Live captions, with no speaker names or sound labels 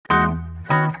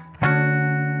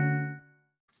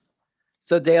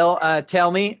So Dale,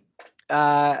 tell me,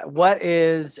 what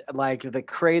is like the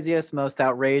craziest, most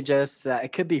outrageous?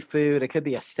 It could be food, it could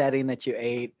be a setting that you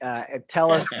ate.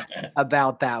 Tell us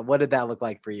about that. What did that look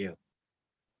like for you?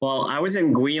 Well, I was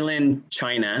in Guilin,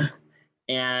 China,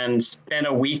 and spent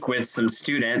a week with some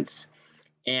students.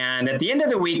 And at the end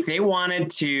of the week, they wanted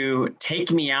to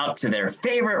take me out to their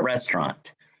favorite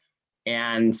restaurant.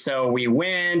 And so we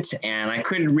went, and I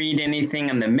couldn't read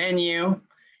anything on the menu.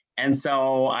 And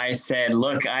so I said,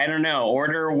 look, I don't know,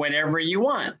 order whatever you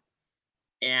want.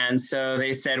 And so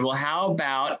they said, well, how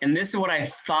about, and this is what I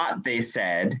thought they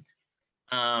said,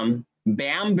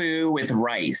 bamboo with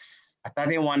rice. I thought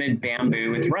they wanted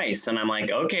bamboo with rice. And I'm like,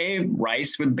 okay,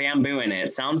 rice with bamboo in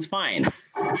it. Sounds fine.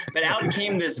 But out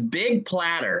came this big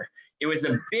platter. It was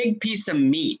a big piece of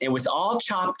meat. It was all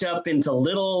chopped up into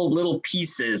little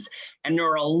pieces. And there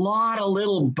were a lot of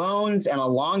little bones and a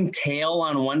long tail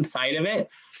on one side of it.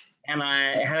 And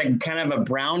I had a kind of a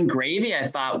brown gravy. I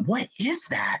thought, what is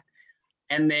that?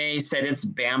 And they said, it's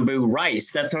bamboo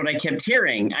rice. That's what I kept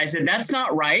hearing. I said, that's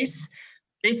not rice.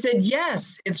 They said,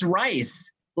 yes, it's rice,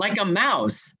 like a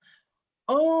mouse.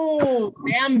 Oh,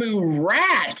 bamboo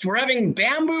rat. We're having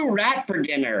bamboo rat for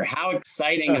dinner. How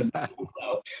exciting is that?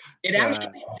 So it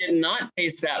actually did not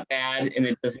taste that bad, and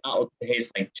it does not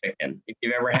taste like chicken, if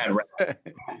you've ever had rat.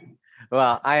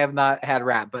 Well, I have not had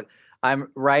rat, but I'm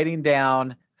writing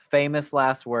down famous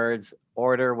last words,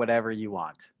 order whatever you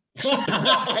want.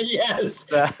 Yes.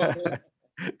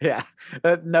 Yeah.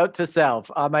 Note to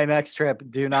self on my next trip,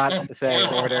 do not say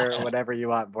order whatever you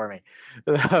want for me.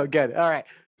 Oh, good. All right.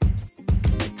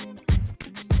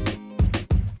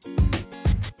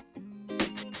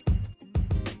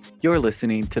 You're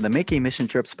listening to the Making Mission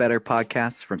Trips Better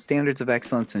podcast from Standards of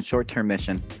Excellence in Short-Term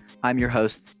Mission. I'm your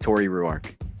host, Tori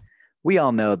Ruark. We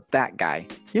all know that guy,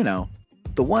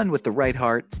 the one with the right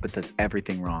heart but does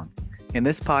everything wrong. In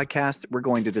this podcast, we're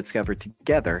going to discover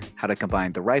together how to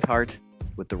combine the right heart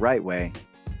with the right way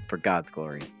for God's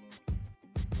glory.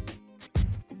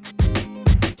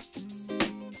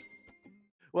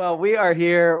 Well, we are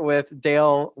here with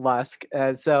Dale Lusk.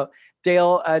 So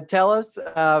Dale, tell us,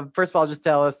 first of all, just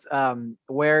tell us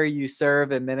where you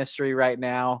serve in ministry right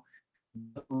now,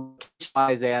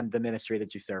 and the ministry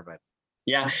that you serve with.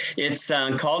 Yeah, it's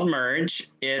called Merge.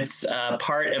 It's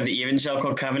part of the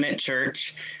Evangelical Covenant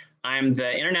Church. I'm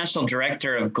the International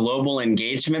Director of Global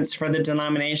Engagements for the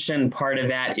denomination. Part of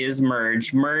that is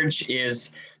Merge. Merge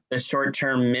is the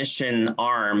short-term mission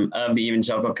arm of the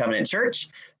Evangelical Covenant Church.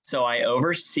 So I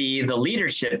oversee the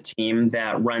leadership team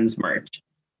that runs Merge.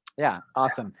 Yeah,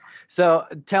 awesome. So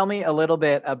tell me a little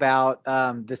bit about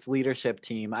this leadership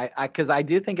team, because I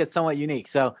do think it's somewhat unique.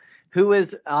 So who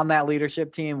is on that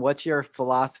leadership team? What's your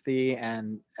philosophy,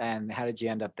 and how did you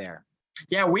end up there?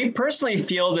 Yeah, we personally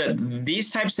feel that these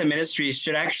types of ministries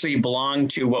should actually belong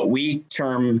to what we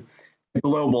term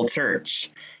global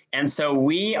church. And so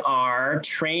we are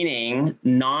training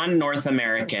non-North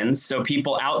Americans, so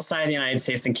people outside the United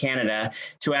States and Canada,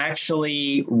 to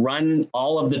actually run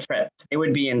all of the trips. They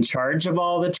would be in charge of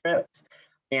all the trips,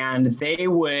 and they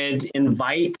would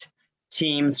invite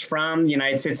teams from the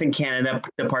United States and Canada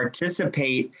to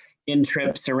participate in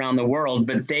trips around the world,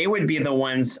 but they would be the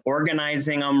ones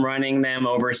organizing them, running them,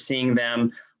 overseeing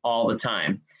them all the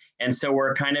time. And so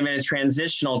we're kind of in a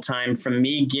transitional time from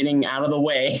me getting out of the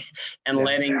way and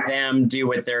letting them do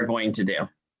what they're going to do.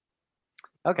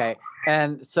 Okay.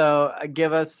 And so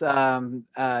give us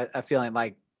a feeling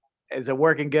like, is it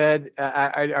working good?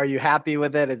 Are you happy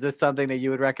with it? Is this something that you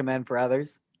would recommend for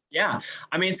others? Yeah,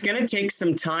 I mean, it's going to take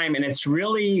some time, and it's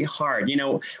really hard.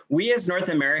 We as North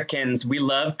Americans, we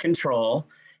love control,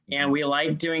 and we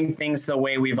like doing things the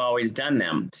way we've always done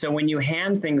them. So when you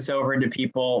hand things over to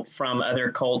people from other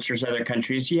cultures, other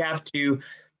countries, you have to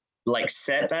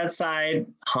set that aside,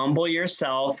 humble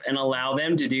yourself, and allow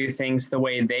them to do things the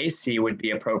way they see would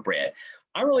be appropriate.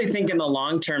 I really think in the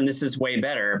long term, this is way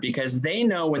better because they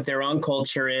know what their own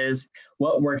culture is,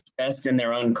 what works best in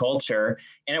their own culture,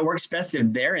 and it works best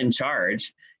if they're in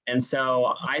charge. And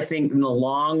so I think in the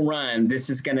long run, this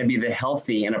is going to be the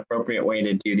healthy and appropriate way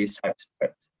to do these types of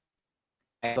trips.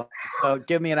 So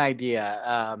give me an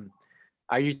idea.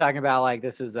 Are you talking about like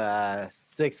this is a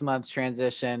 6 months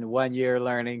transition, 1 year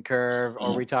learning curve, or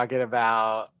are we talking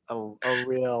about a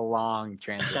real long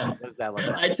transition? What does that look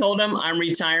like? I told them I'm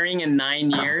retiring in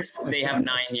 9 years. They have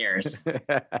 9 years. Figure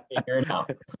it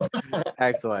out.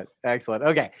 Excellent.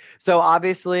 Okay. So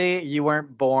obviously you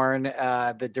weren't born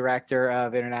the director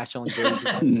of international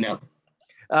engagement. No.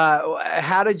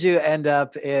 How did you end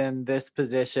up in this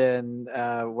position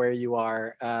where you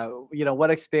are?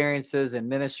 What experiences in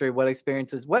ministry,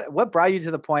 what brought you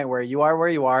to the point where you are where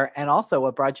you are? And also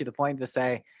what brought you to the point to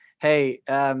say, hey,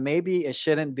 maybe it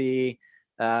shouldn't be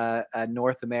a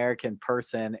North American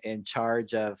person in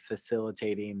charge of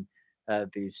facilitating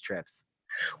these trips?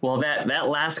 Well, that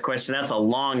last question, that's a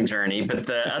long journey. But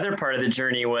the other part of the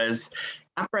journey was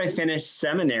after I finished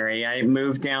seminary, I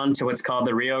moved down to what's called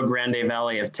the Rio Grande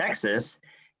Valley of Texas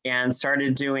and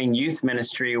started doing youth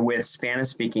ministry with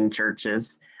Spanish-speaking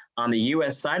churches on the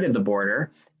U.S. side of the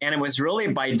border. And it was really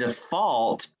by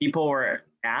default, people were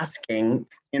asking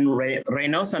in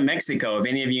Reynosa, Mexico, if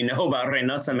any of you know about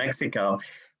Reynosa, Mexico,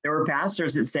 there were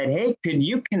pastors that said, hey, could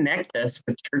you connect us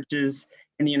with churches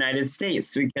in the United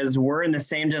States, because we're in the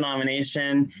same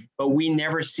denomination, but we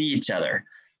never see each other.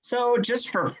 So just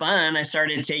for fun, I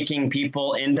started taking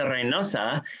people into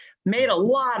Reynosa, made a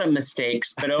lot of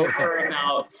mistakes, but over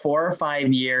about 4 or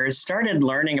 5 years, started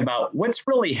learning about what's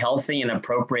really healthy and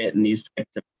appropriate in these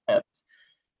types of trips.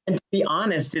 And to be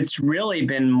honest, it's really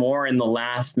been more in the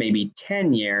last maybe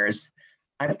 10 years,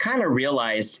 I've kind of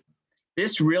realized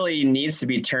this really needs to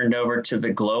be turned over to the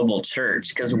global church,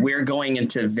 because we're going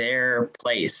into their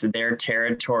place, their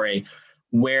territory,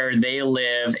 where they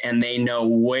live, and they know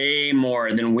way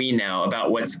more than we know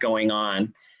about what's going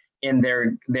on in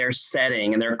their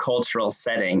setting and their cultural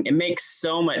setting. It makes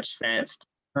so much sense to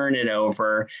turn it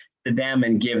over to them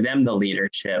and give them the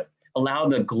leadership. Allow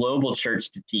the global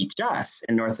church to teach us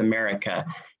in North America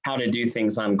how to do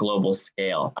things on global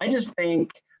scale. I just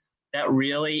think that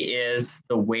really is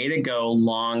the way to go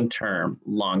long term.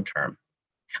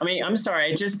 I mean, I'm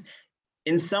sorry,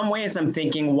 in some ways I'm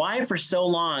thinking, why for so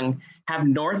long have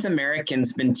North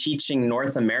Americans been teaching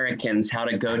North Americans how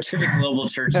to go to the global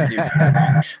church to do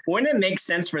that? Wouldn't it make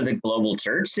sense for the global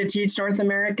church to teach North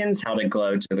Americans how to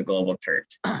go to the global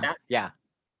church?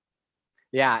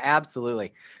 Yeah,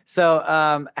 absolutely.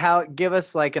 So give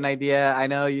us like an idea. I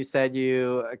know you said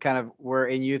you kind of were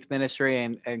in youth ministry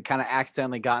and kind of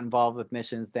accidentally got involved with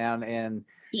missions down in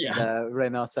the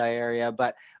Reynosa area,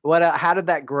 but how did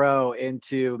that grow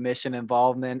into mission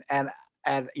involvement? And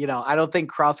I don't think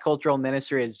cross-cultural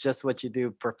ministry is just what you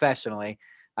do professionally.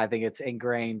 I think it's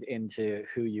ingrained into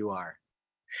who you are.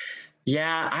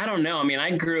 Yeah, I don't know. I mean, I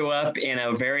grew up in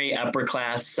a very upper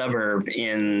class suburb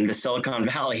in the Silicon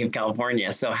Valley of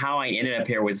California. So how I ended up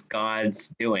here was God's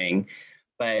doing.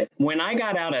 But when I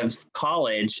got out of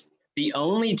college, the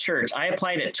only church, I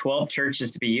applied at 12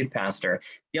 churches to be youth pastor.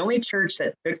 The only church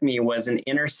that took me was an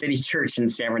inner city church in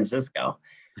San Francisco.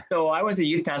 So I was a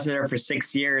youth pastor there for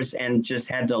 6 years and just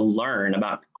had to learn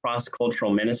about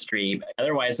cross-cultural ministry.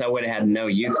 Otherwise, I would have had no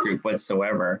youth group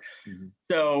whatsoever. Mm-hmm.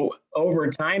 So over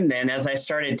time then, as I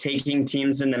started taking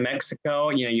teams into Mexico,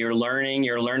 you're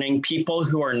learning people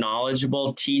who are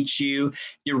knowledgeable teach you,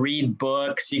 you read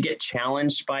books, you get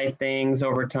challenged by things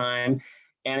over time.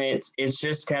 And it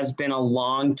just has been a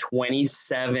long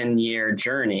 27-year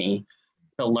journey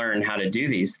to learn how to do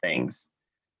these things.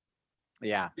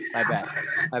 Yeah,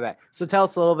 I bet. So tell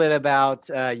us a little bit about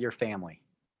your family.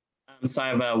 So I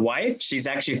have a wife. She's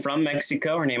actually from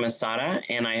Mexico. Her name is Sara.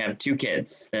 And I have 2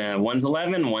 kids. One's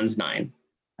 11, one's 9.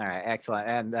 All right, excellent.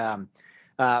 And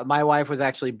my wife was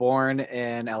actually born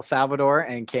in El Salvador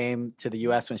and came to the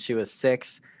U.S. when she was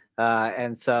 6.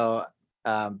 And so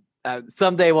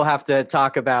someday we'll have to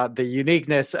talk about the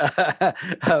uniqueness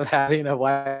of having a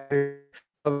wife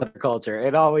of culture.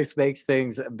 It always makes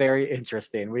things very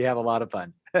interesting. We have a lot of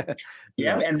fun.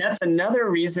 Yeah, and that's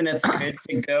another reason it's good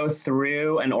to go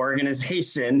through an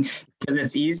organization, because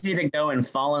it's easy to go and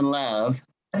fall in love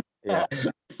with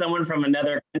someone from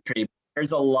another country.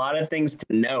 There's a lot of things to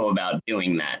know about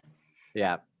doing that.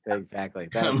 Yeah, exactly.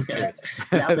 That is the truth.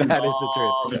 That is the truth.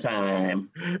 All the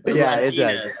time. Those Latinas. It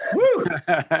does. Woo!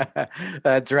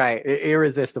 That's right.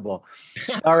 Irresistible.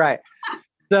 All right.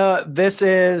 So this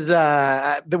is,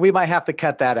 we might have to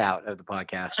cut that out of the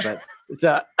podcast, but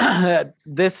so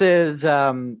this is,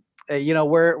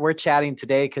 we're chatting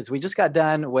today because we just got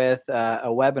done with a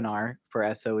webinar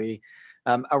for SOE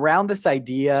around this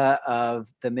idea of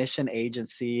the mission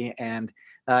agency. And,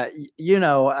 my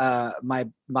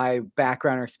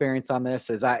background or experience on this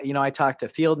is I talk to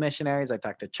field missionaries, I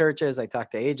talk to churches, I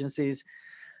talk to agencies.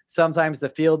 Sometimes the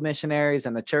field missionaries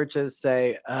and the churches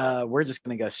say, we're just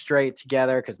going to go straight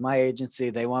together because my agency,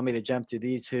 they want me to jump through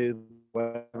these hoops,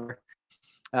 whatever.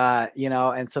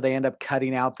 And so they end up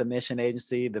cutting out the mission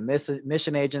agency. The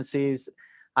mission agencies,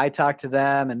 I talk to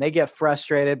them and they get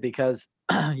frustrated because,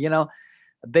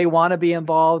 they want to be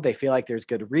involved. They feel like there's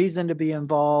good reason to be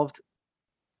involved.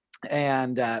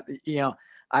 And,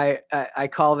 I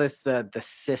call this the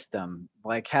system.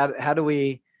 Like how do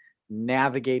we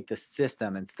navigate the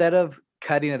system instead of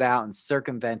cutting it out and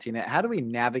circumventing it? How do we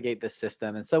navigate the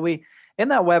system? And so we in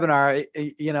that webinar,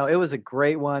 it was a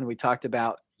great one. We talked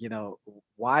about,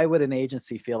 why would an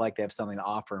agency feel like they have something to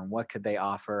offer and what could they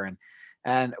offer?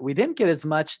 And we didn't get as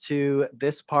much to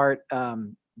this part.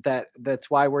 That's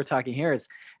why we're talking here is,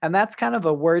 and that's kind of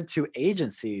a word to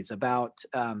agencies about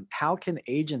how can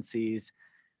agencies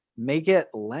make it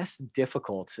less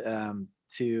difficult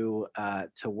to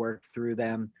work through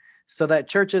them, so that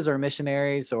churches or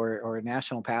missionaries or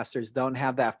national pastors don't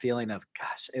have that feeling of,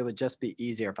 gosh, it would just be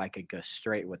easier if I could go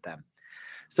straight with them.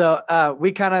 So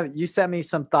you sent me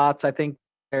some thoughts. I think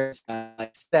there's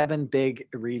like 7 big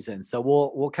reasons. So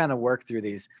we'll kind of work through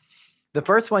these. The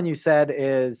first one you said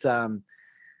is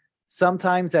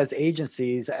sometimes as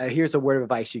agencies, here's a word of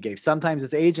advice you gave. Sometimes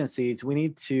as agencies, we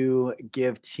need to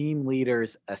give team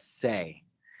leaders a say.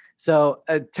 So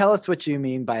tell us what you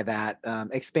mean by that.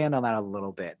 Expand on that a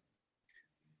little bit.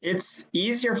 It's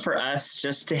easier for us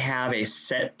just to have a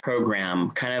set program,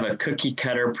 kind of a cookie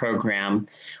cutter program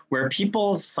where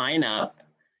people sign up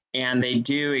and they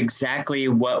do exactly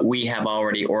what we have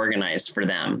already organized for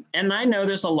them. And I know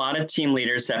there's a lot of team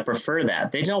leaders that prefer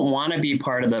that. They don't want to be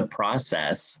part of the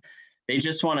process. They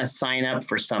just want to sign up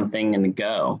for something and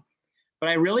go. But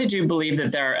I really do believe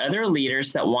that there are other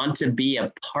leaders that want to be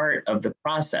a part of the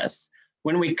process.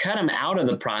 When we cut them out of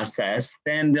the process,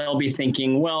 then they'll be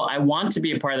thinking, well, I want to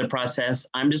be a part of the process.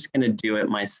 I'm just going to do it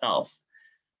myself.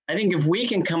 I think if we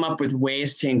can come up with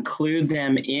ways to include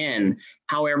them in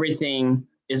how everything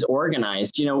is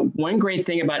organized, one great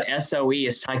thing about SOE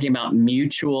is talking about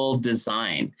mutual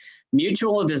design.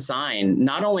 Mutual design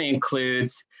not only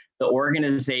includes the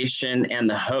organization and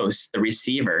the hosts, the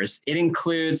receivers, it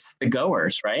includes the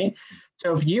goers, right?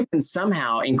 So if you can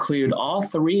somehow include all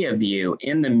 3 of you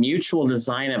in the mutual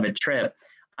design of a trip,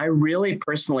 I really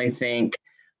personally think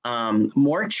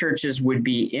more churches would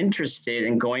be interested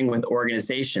in going with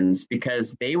organizations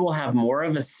because they will have more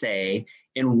of a say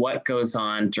in what goes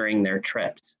on during their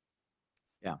trips.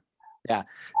 Yeah.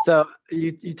 So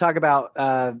you talk about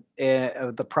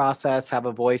the process, have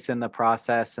a voice in the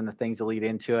process and the things that lead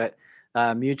into it.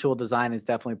 Mutual design is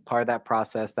definitely part of that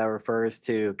process. That refers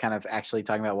to kind of actually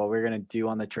talking about what we're going to do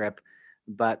on the trip.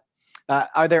 But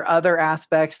are there other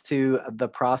aspects to the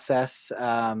process,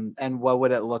 and what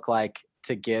would it look like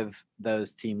to give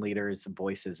those team leaders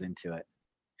voices into it?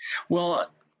 Well,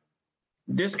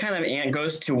 this kind of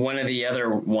goes to one of the other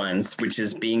ones, which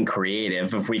is being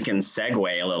creative, if we can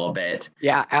segue a little bit.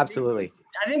 Yeah, absolutely.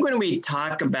 I think when we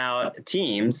talk about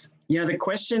teams, the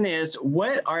question is,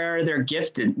 what's their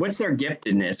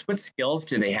giftedness? What skills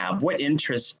do they have? What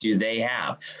interests do they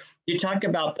have? You talk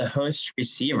about the host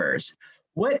receivers.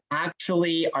 What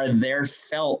actually are their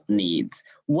felt needs?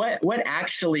 What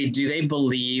actually do they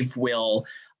believe will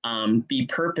be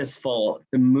purposeful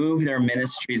to move their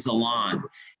ministries along?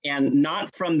 And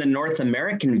not from the North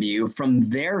American view, from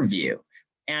their view.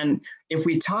 And if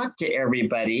we talk to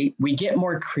everybody, we get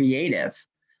more creative.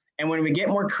 And when we get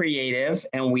more creative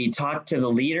and we talk to the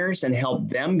leaders and help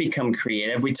them become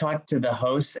creative, we talk to the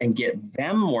hosts and get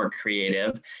them more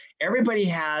creative, everybody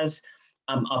has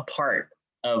a part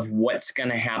of what's going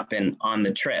to happen on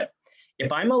the trip.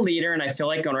 If I'm a leader and I feel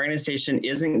like an organization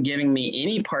isn't giving me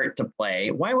any part to play,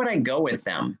 why would I go with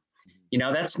them?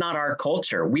 That's not our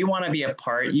culture. We want to be a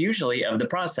part usually of the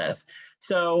process.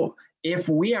 So if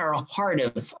we are a part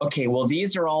of, okay, well,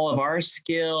 these are all of our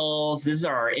skills, these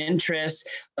are our interests,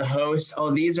 the hosts,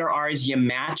 these are ours, you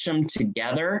match them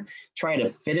together, try to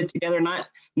fit it together,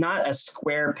 not a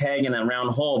square peg in a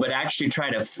round hole, but actually try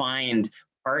to find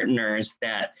partners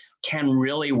that can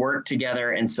really work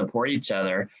together and support each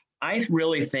other. I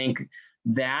really think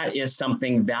that is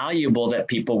something valuable that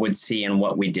people would see in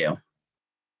what we do.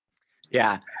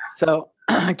 Yeah. So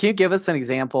can you give us an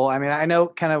example? I mean, I know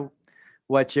kind of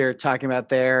what you're talking about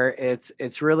there.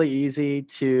 It's really easy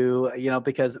to,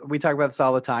 because we talk about this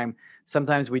all the time.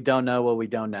 Sometimes we don't know what we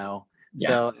don't know. Yeah.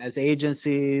 So as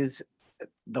agencies,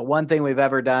 the one thing we've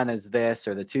ever done is this,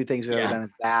 or the 2 things we've ever done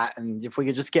is that. And if we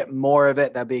could just get more of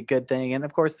it, that'd be a good thing. And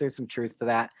of course, there's some truth to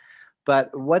that.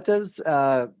 But what does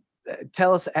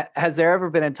tell us, has there ever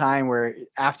been a time where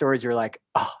afterwards you're like,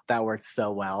 oh, that worked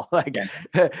so well? Like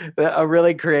a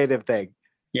really creative thing.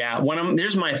 Yeah.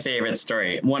 There's my favorite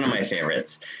story. One of my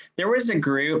favorites. There was a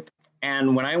group,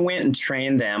 and when I went and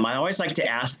trained them, I always like to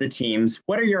ask the teams,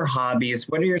 what are your hobbies?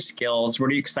 What are your skills? What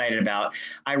are you excited about?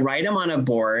 I write them on a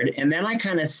board, and then I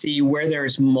kind of see where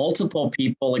there's multiple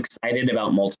people excited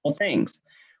about multiple things.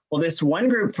 Well, this one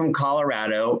group from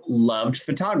Colorado loved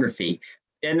photography.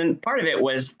 and then part of it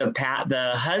was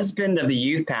the husband of the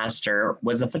youth pastor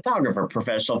was a photographer,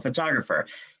 professional photographer.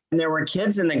 And there were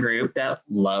kids in the group that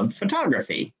loved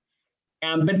photography.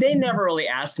 But they never really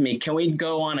asked me, can we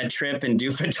go on a trip and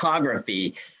do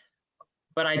photography?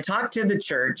 But I talked to the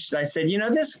church. I said,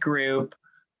 this group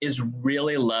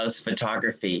really loves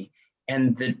photography.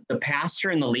 And the pastor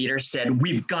and the leader said,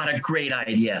 we've got a great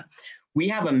idea. We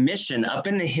have a mission up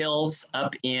in the hills,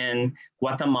 up in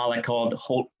Guatemala called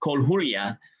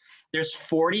Colhuria. There's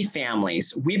 40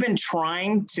 families. We've been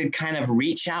trying to kind of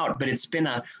reach out, but it's been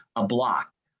a block.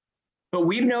 But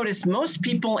we've noticed most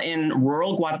people in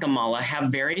rural Guatemala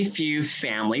have very few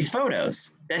family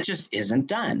photos. That just isn't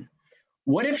done.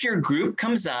 What if your group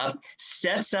comes up,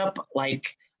 sets up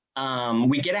like,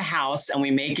 we get a house and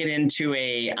we make it into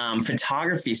a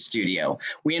photography studio.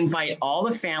 We invite all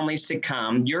the families to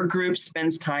come. Your group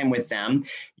spends time with them.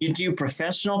 You do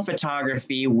professional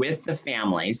photography with the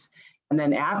families. And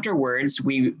then afterwards,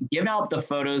 we give out the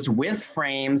photos with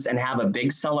frames and have a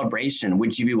big celebration.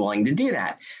 Would you be willing to do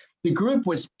that? The group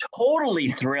was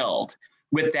totally thrilled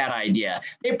with that idea.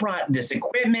 They brought this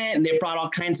equipment and they brought all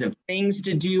kinds of things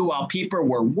to do while people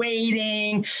were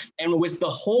waiting. And the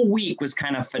whole week was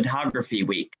kind of photography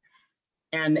week.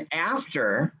 And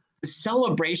after the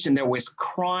celebration, there was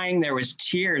crying, there was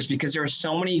tears, because there were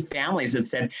so many families that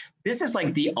said, this is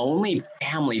like the only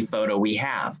family photo we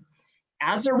have.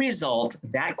 As a result,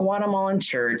 that Guatemalan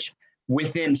church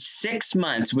within 6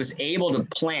 months was able to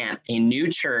plant a new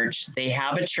church. They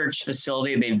have a church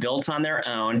facility they built on their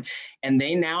own, and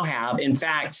they now have, in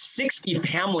fact, 60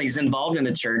 families involved in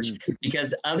the church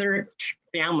because other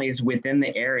families within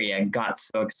the area got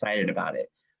so excited about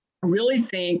it. I really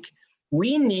think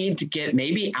we need to get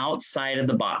maybe outside of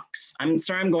the box. I'm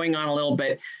sorry I'm going on a little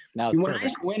bit. No,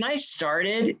 when I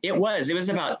started, it was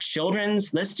about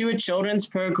let's do a children's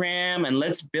program and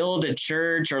let's build a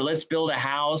church or let's build a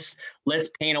house, let's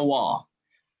paint a wall.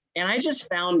 And I just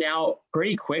found out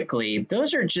pretty quickly,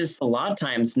 those are just a lot of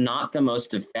times not the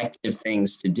most effective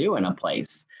things to do in a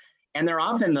place. And they're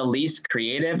often the least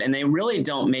creative, and they really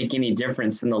don't make any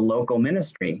difference in the local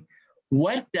ministry.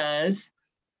 What does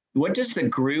the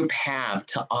group have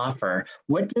to offer?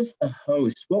 What does the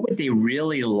host, what would they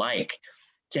really like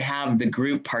to have the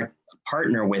group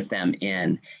partner with them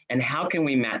in? And how can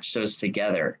we match those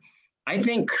together? I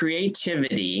think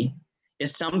creativity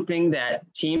is something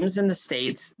that teams in the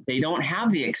States, they don't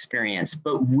have the experience,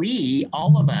 but we,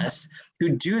 all of us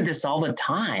who do this all the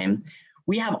time,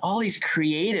 we have all these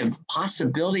creative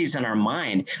possibilities in our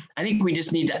mind. I think we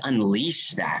just need to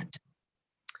unleash that.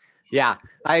 Yeah,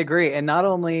 I agree. And not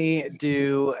only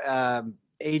do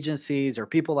agencies or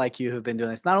people like you who've been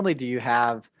doing this, not only do you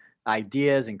have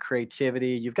ideas and creativity,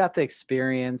 you've got the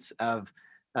experience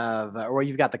or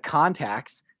you've got the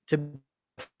contacts to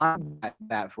find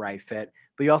that right fit,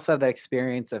 but you also have that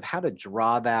experience of how to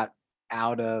draw that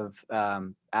out of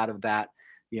that,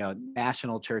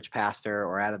 national church pastor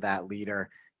or out of that leader.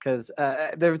 Because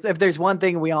if there's one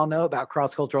thing we all know about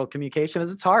cross-cultural communication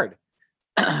is it's hard.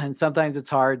 And sometimes it's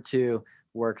hard to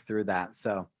work through that.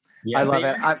 So yeah, I love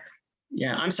it.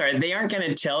 I'm sorry. They aren't going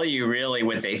to tell you really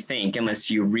what they think unless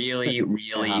you really,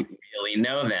 really, really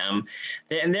know them.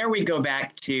 And there we go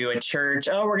back to a church.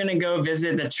 Oh, we're going to go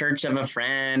visit the church of a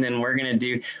friend and we're going to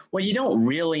do, well, you don't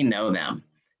really know them.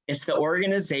 It's the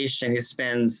organization who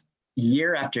spends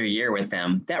year after year with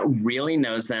them that really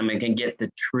knows them and can get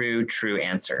the true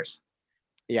answers.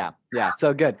 Yeah.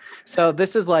 So good. So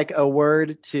this is like a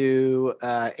word to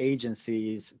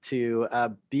agencies to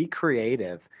be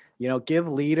creative. Give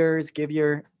leaders, give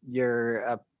your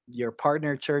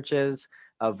partner churches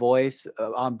a voice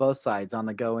on both sides, on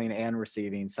the going and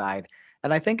receiving side.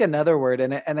 And I think another word,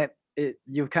 and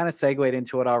you've kind of segued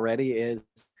into it already, is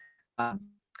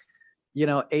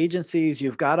agencies,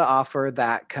 you've got to offer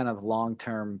that kind of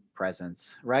long-term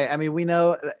presence, right? I mean, we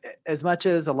know as much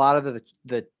as a lot of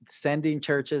the sending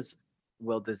churches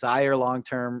will desire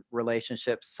long-term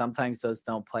relationships, sometimes those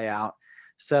don't play out.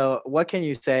 So what can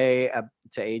you say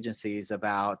to agencies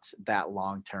about that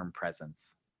long-term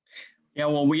presence? Yeah,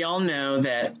 well, we all know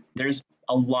that there's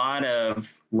a lot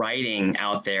of writing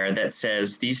out there that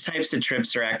says these types of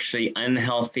trips are actually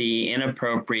unhealthy,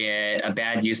 inappropriate, a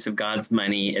bad use of God's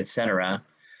money, etc.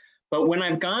 But when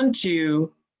I've gone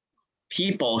to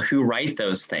people who write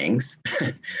those things,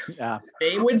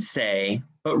 they would say,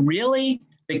 but really,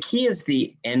 the key is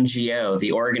the NGO,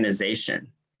 the organization.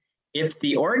 If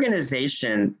the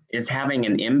organization is having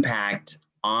an impact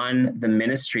on the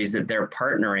ministries that they're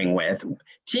partnering with,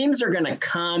 teams are going to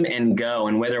come and go,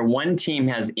 and whether one team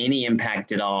has any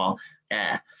impact at all,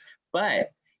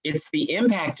 but It's the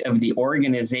impact of the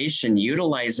organization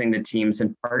utilizing the teams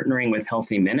and partnering with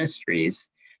healthy ministries.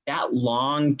 That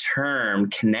long-term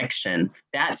connection,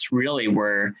 that's really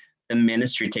where the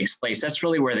ministry takes place. That's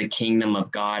really where the kingdom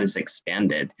of God is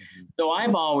expanded. Mm-hmm. So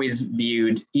I've always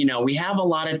viewed, we have a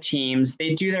lot of teams,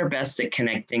 they do their best at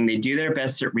connecting, they do their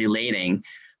best at relating,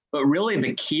 but really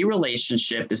the key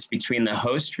relationship is between the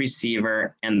host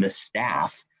receiver and the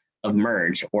staff of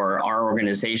Merge or our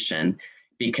organization,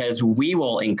 because we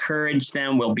will encourage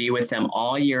them, we'll be with them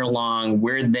all year long,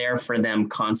 we're there for them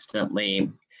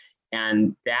constantly.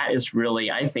 And that is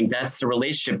really, I think that's the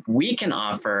relationship we can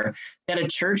offer that a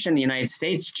church in the United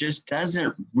States just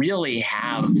doesn't really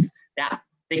have that.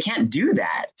 They can't do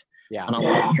that on a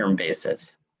long-term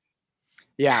basis.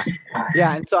 Yeah.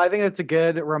 And so I think it's a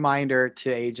good reminder to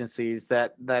agencies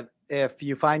that if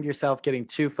you find yourself getting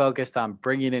too focused on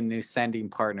bringing in new sending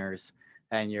partners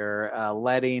and you're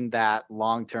letting that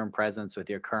long-term presence with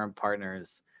your current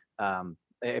partners,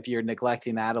 if you're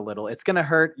neglecting that a little, it's going to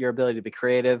hurt your ability to be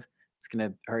creative. It's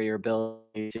going to hurt your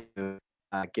ability to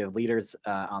give leaders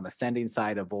on the sending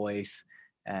side a voice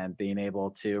and being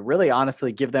able to really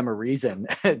honestly give them a reason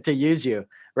to use you,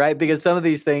 right? Because some of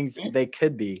these things they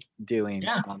could be doing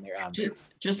on their own.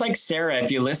 Just like Sarah,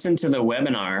 if you listen to the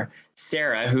webinar,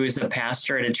 Sarah, who is a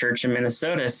pastor at a church in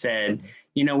Minnesota, said,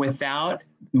 without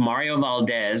Mario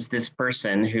Valdez, this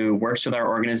person who works with our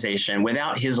organization,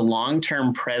 without his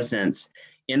long-term presence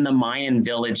in the Mayan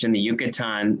village in the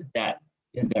Yucatan that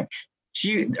is there,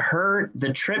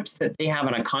 the trips that they have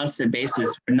on a constant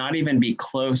basis would not even be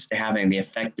close to having the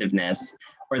effectiveness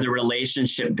or the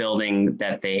relationship building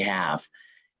that they have.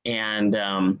 And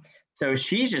so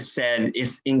she just said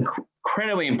it's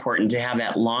incredibly important to have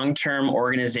that long-term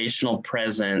organizational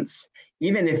presence.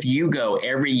 Even if you go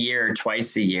every year,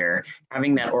 twice a year,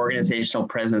 having that organizational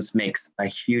presence makes a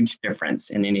huge difference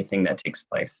in anything that takes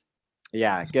place.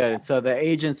 Yeah, good. So the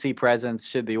agency presence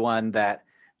should be one that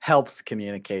helps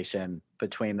communication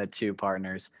between the two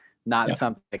partners, not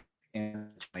something in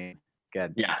between.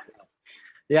 Good.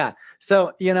 Yeah.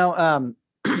 So,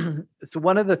 so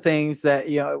one of the things that,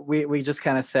 we just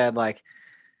kind of said, like,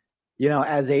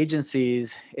 as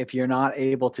agencies, if you're not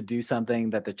able to do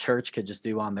something that the church could just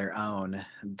do on their own,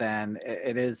 then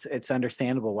it's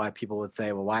understandable why people would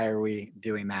say, well, why are we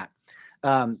doing that?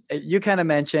 You kind of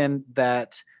mentioned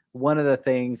that one of the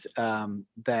things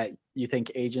that you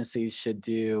think agencies should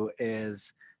do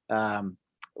is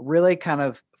really kind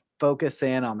of focus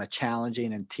in on the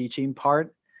challenging and teaching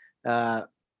part,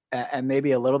 and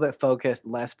maybe a little bit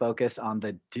less focus on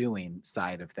the doing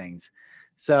side of things.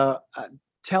 So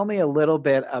tell me a little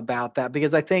bit about that,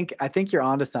 because I think you're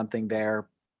onto something there,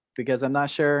 because I'm not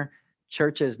sure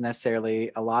churches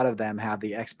necessarily, a lot of them have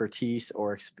the expertise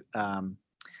or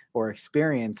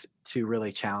experience to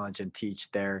really challenge and teach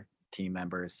their team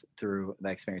members through the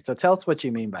experience. So tell us what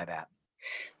you mean by that.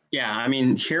 Yeah, I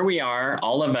mean, here we are,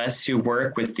 all of us who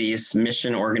work with these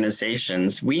mission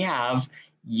organizations, we have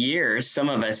some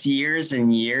of us, years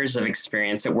and years of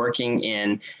experience at working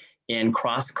in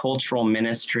cross-cultural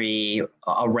ministry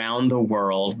around the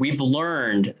world. We've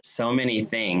learned so many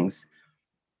things.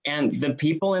 And the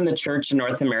people in the church in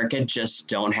North America just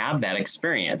don't have that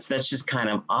experience. That's just kind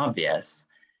of obvious.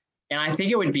 And I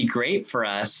think it would be great for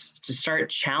us to start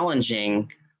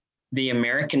challenging the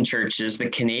American churches, the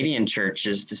Canadian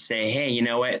churches, to say, hey, you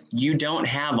know what? You don't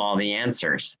have all the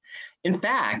answers. In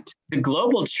fact, the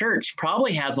global church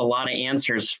probably has a lot of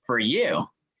answers for you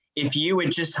if you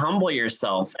would just humble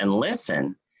yourself and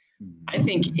listen. I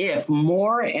think if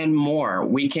more and more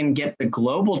we can get the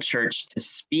global church to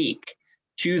speak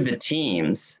to the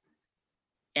teams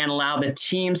and allow the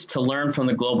teams to learn from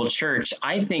the global church,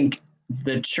 I think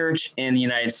the church in the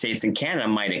United States and Canada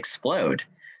might explode,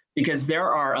 because there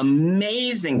are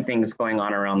amazing things going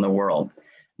on around the world.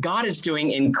 God is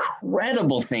doing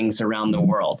incredible things around the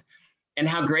world. And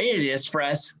how great it is for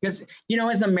us, because,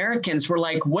 as Americans, we're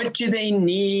like, what do they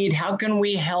need? How can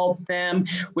we help them?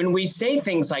 When we say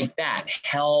things like that,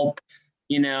 help,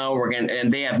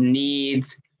 and they have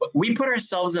needs, we put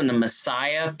ourselves in the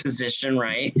Messiah position,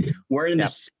 right? We're in the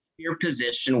Savior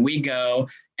position. We go,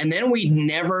 and then we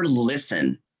never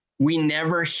listen. We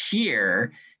never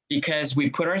hear, because we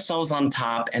put ourselves on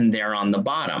top and they're on the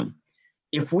bottom.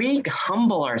 If we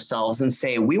humble ourselves and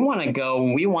say, we want to go,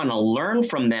 we want to learn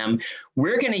from them,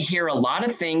 we're going to hear a lot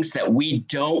of things that we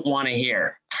don't want to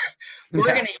hear. We're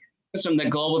going to hear things from the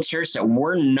global church that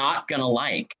we're not going to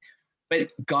like. But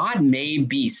God may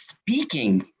be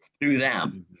speaking through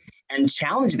them and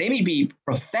challenge. They may be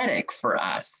prophetic for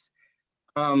us.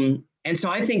 And so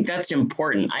I think that's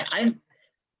important.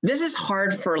 This is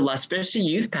hard for especially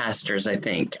youth pastors, I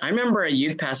think. I remember a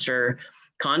youth pastor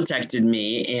contacted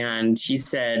me and he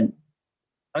said,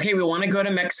 okay, we want to go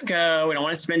to Mexico. We don't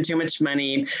want to spend too much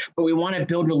money, but we want to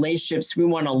build relationships. We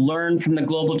want to learn from the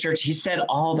global church. He said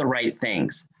all the right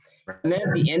things. And then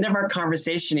at the end of our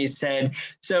conversation, he said,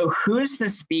 so who's the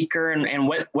speaker and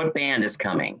what band is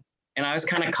coming? And I was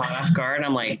kind of caught off guard.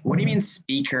 I'm like, what do you mean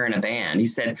speaker and a band? He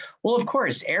said, well, of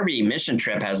course, every mission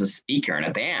trip has a speaker and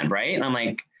a band, right? And I'm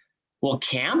like, well,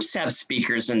 camps have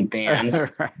speakers and bands.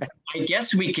 Right. I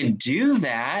guess we could do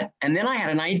that. And then I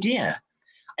had an idea.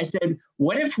 I said,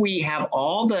 what if we have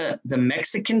all the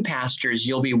Mexican pastors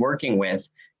you'll be working with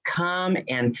come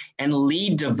and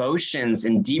lead devotions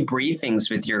and debriefings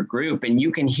with your group, and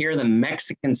you can hear the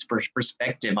Mexican's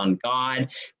perspective on God,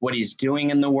 what he's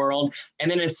doing in the world. And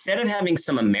then instead of having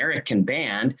some American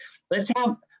band, let's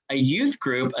have a youth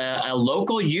group, a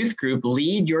local youth group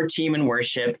lead your team in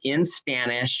worship in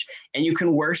Spanish, and you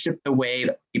can worship the way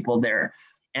people there.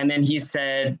 And then he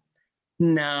said,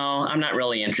 no, I'm not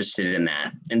really interested in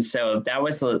that. And so that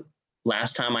was the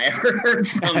last time I ever heard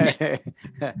from him.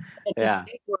 Yeah.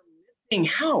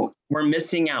 We're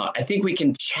missing out. I think we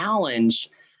can challenge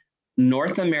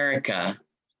North America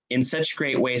in such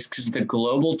great ways because the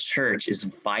global church is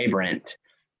vibrant.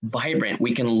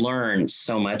 We can learn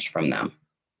so much from them.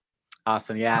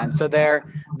 Awesome. Yeah. And so there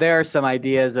are some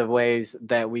ideas of ways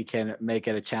that we can make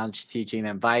it a challenge teaching,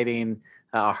 inviting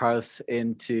our hosts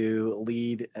into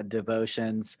lead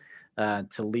devotions,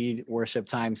 to lead worship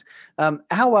times.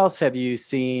 How else have you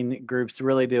seen groups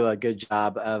really do a good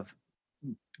job of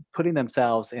putting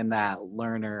themselves in that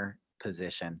learner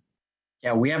position?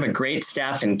 Yeah, we have a great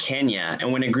staff in Kenya.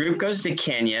 And when a group goes to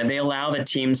Kenya, they allow the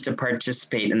teams to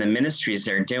participate in the ministries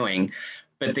they're doing.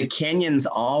 But the Kenyans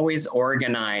always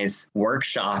organize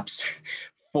workshops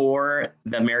for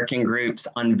the American groups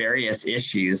on various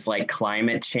issues like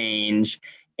climate change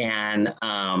and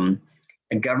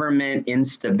government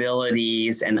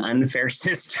instabilities and unfair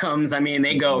systems. I mean,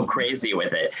 they go crazy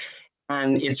with it.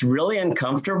 And it's really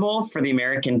uncomfortable for the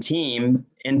American team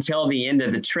until the end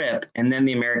of the trip. And then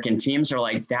the American teams are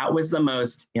like, that was the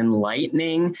most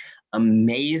enlightening,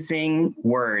 amazing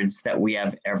words that we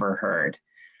have ever heard.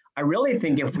 I really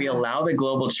think if we allow the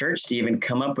global church to even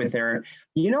come up with their,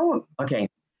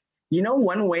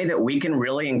 one way that we can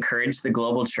really encourage the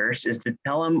global church is to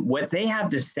tell them what they have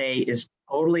to say is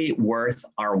totally worth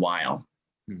our while.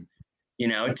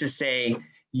 To say,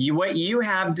 what you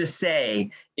have to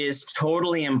say is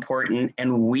totally important,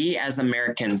 and we as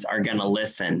Americans are going to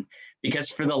listen. Because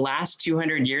for the last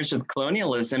 200 years with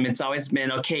colonialism, it's always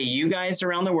been, okay, you guys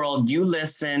around the world, you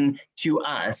listen to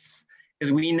us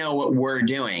because we know what we're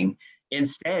doing.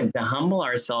 Instead, to humble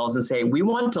ourselves and say, we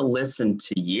want to listen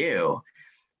to you.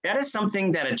 That is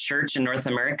something that a church in North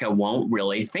America won't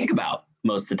really think about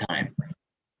most of the time.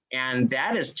 And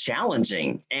that is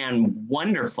challenging and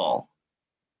wonderful.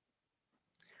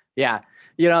 Yeah.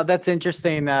 That's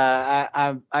interesting.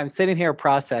 I'm sitting here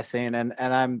processing and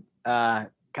I'm,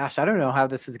 gosh, I don't know how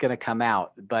this is going to come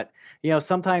out, but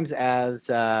sometimes as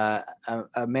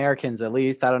Americans, at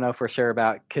least, I don't know for sure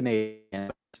about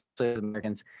Canadians, especially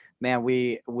Americans, man,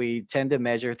 we tend to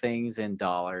measure things in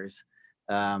dollars.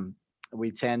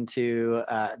 We tend to,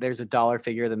 there's a dollar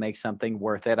figure that makes something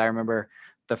worth it. I remember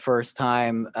the first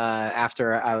time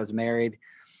after I was married,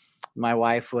 my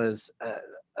wife was,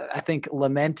 I think,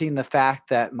 lamenting the fact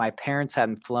that my parents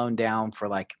hadn't flown down for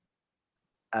like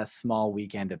a small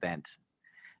weekend event.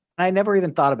 I never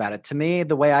even thought about it. To me,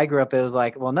 the way I grew up, it was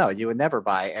like, well, no, you would never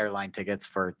buy airline tickets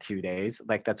for 2 days.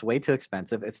 Like, that's way too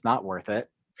expensive. It's not worth it.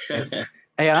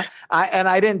 Yeah.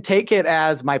 I didn't take it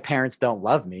as my parents don't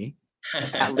love me.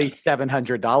 At least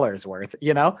 $700 worth,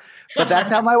 but that's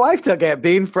how my wife took it,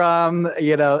 being from,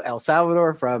 El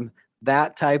Salvador, from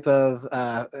that type of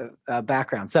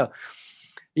background. So,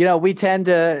 we tend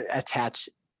to attach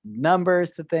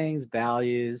numbers to things,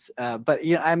 values, but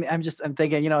I'm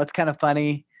thinking, it's kind of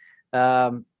funny.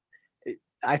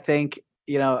 I think,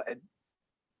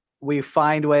 we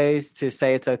find ways to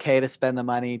say it's okay to spend the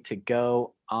money to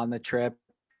go on the trip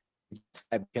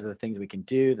because of the things we can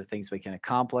do, the things we can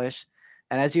accomplish.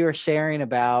 And as you were sharing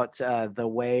about the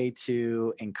way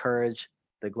to encourage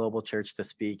the global church to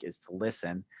speak is to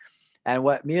listen. And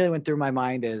what immediately went through my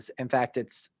mind is, in fact,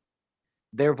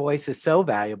 their voice is so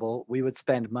valuable, we would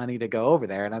spend money to go over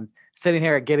there. And I'm sitting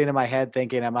here getting in my head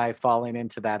thinking, am I falling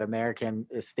into that American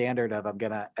standard of I'm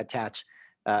going to attach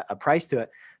a price to it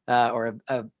or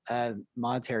a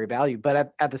monetary value?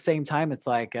 But at the same time, it's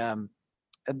like,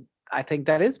 I think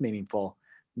that is meaningful.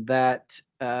 That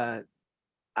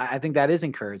I think that is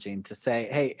encouraging to say,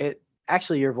 hey,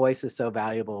 actually, your voice is so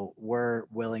valuable. We're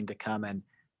willing to come and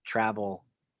travel,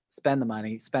 spend the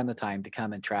money, spend the time to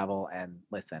come and travel and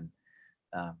listen.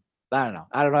 Um, I don't know.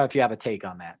 I don't know if you have a take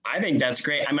on that. I think that's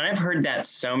great. I mean, I've heard that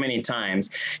so many times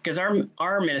because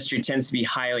our ministry tends to be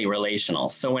highly relational.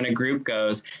 So when a group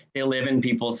goes, they live in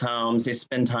people's homes, they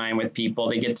spend time with people,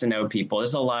 they get to know people.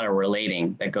 There's a lot of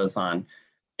relating that goes on.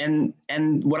 And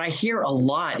what I hear a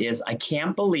lot is, I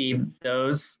can't believe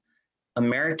those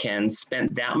Americans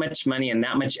spent that much money and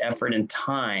that much effort and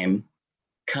time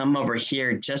come over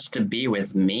here just to be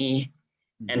with me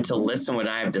and to listen what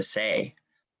I have to say.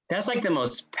 That's like the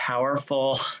most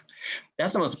powerful,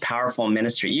 that's the most powerful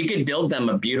ministry. You could build them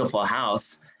a beautiful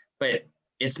house, but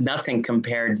it's nothing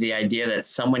compared to the idea that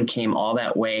someone came all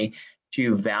that way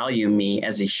to value me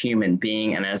as a human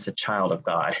being and as a child of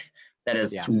God. That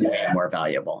is way more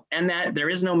valuable. And that there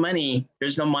is no money,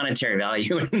 there's no monetary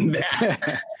value in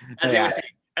that. As I would say,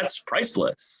 that's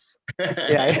priceless.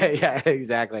 yeah,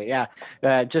 exactly. Yeah.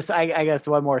 Just, I guess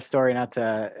one more story, not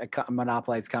to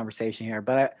monopolize conversation here,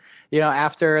 but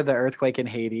after the earthquake in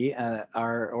Haiti,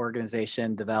 our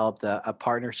organization developed a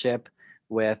partnership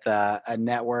with a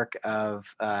network of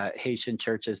Haitian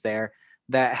churches there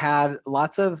that had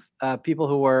lots of people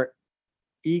who were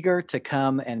eager to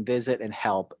come and visit and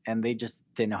help, and they just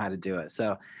didn't know how to do it.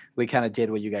 So we kind of did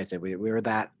what you guys did. We were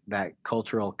that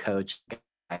cultural coach.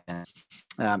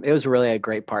 It was really a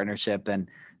great partnership. And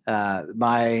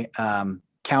my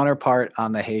counterpart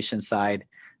on the Haitian side,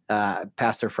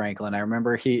 Pastor Franklin, I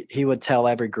remember he would tell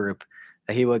every group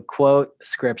that he would quote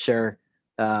scripture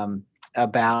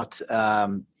about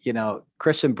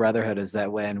Christian brotherhood is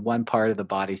that when one part of the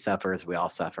body suffers, we all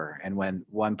suffer, and when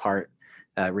one part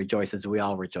rejoices, we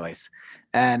all rejoice.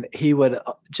 And he would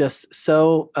just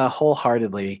so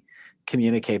wholeheartedly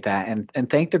communicate that and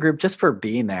thank the group just for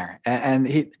being there. And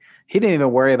he didn't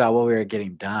even worry about what we were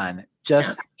getting done.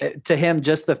 Just to him,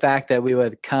 just the fact that we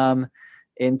would come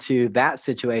into that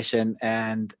situation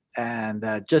and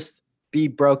just be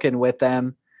broken with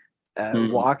them,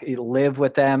 live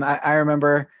with them. I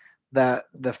remember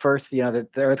the first, the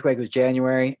earthquake was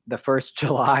January. The first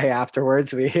July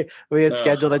afterwards, we had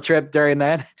scheduled a trip during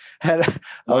then. And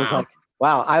I was like,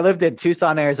 wow, I lived in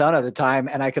Tucson, Arizona at the time,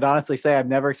 and I could honestly say I've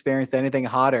never experienced anything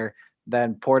hotter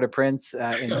than Port-au-Prince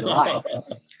in July.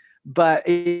 But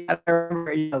I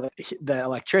remember, the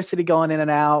electricity going in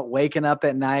and out, waking up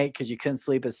at night because you couldn't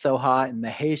sleep. It's so hot, and the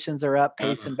Haitians are up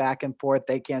pacing back and forth.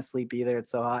 They can't sleep either.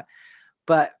 It's so hot.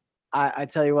 But I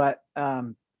tell you what,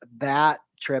 that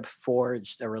trip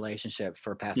forged a relationship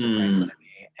for Pastor Franklin and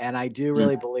me. And I do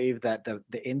really believe that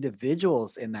the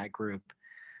individuals in that group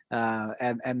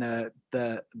and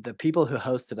the people who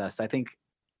hosted us, I think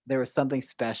there was something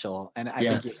special. And I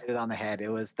think you hit it on the head. It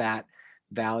was that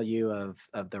value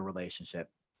of the relationship.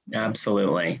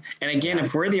 Absolutely. And again,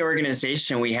 if we're the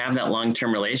organization, we have that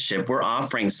long-term relationship, we're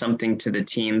offering something to the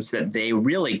teams that they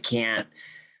really can't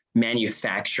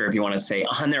manufacture, if you want to say,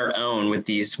 on their own with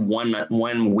these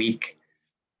one week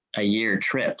a year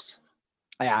trips.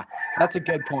 Yeah, that's a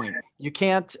good point. You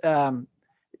can't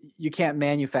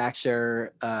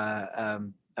manufacture a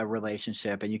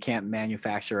relationship, and you can't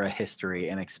manufacture a history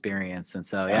and experience. And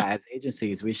so, as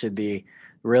agencies, we should be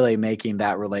really making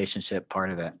that relationship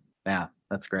part of it. Yeah,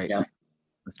 that's great. Yeah,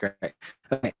 that's great.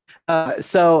 Okay.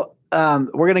 So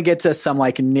we're going to get to some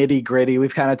like nitty gritty.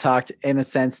 We've kind of talked in a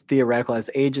sense theoretical as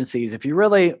agencies. If you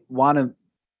really want to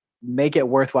make it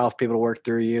worthwhile for people to work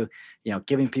through you,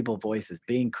 giving people voices,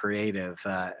 being creative,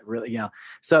 really,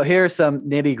 so here's some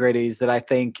nitty gritties that I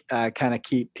think kind of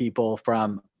keep people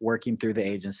from working through the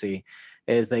agency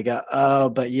is they go, oh,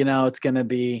 but it's going to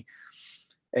be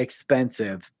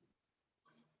expensive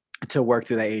to work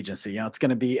through the agency. It's going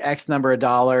to be X number of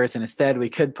dollars, and instead we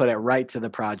could put it right to the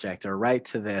project or right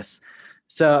to this.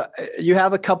 So you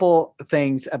have a couple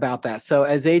things about that. So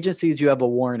as agencies, you have a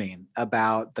warning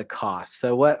about the cost.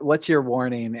 So what's your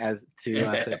warning as to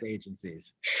us as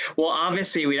agencies? Well,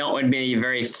 obviously we don't want to be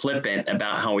very flippant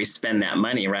about how we spend that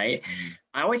money, right?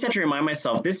 I always have to remind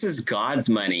myself, this is God's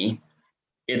money.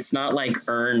 It's not like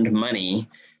earned money.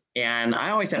 And I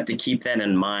always have to keep that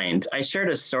in mind. I shared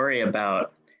a story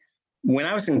about when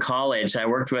I was in college, I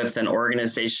worked with an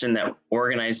organization that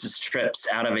organizes trips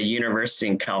out of a university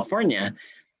in California.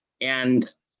 And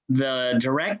the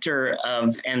director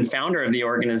and founder of the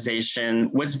organization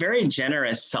was very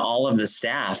generous to all of the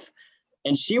staff.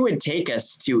 And she would take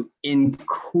us to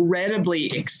incredibly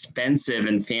expensive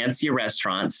and fancy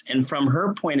restaurants. And from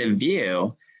her point of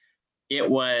view, it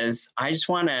was, I just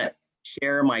want to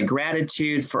share my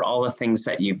gratitude for all the things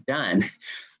that you've done.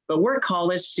 But we're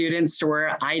college students, so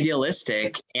we're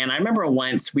idealistic. And I remember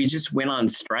once we just went on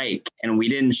strike and we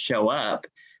didn't show up.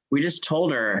 We just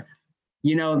told her,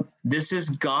 this is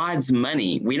God's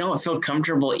money. We don't feel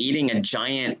comfortable eating a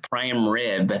giant prime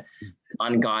rib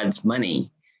on God's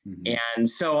money. Mm-hmm. And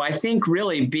so I think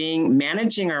really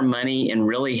managing our money in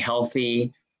really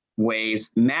healthy ways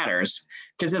matters,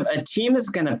 because if a team is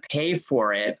going to pay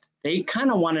for it, they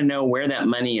kind of want to know where that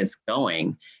money is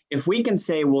going. If we can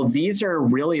say, well, these are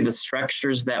really the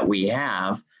structures that we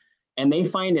have, and they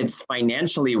find it's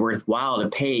financially worthwhile to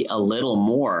pay a little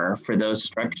more for those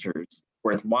structures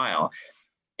worthwhile.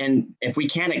 And if we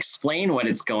can't explain what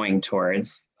it's going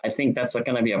towards, I think that's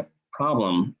going to be a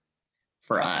problem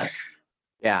for us.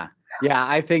 Yeah.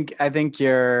 I think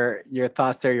your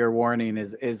thoughts there, your warning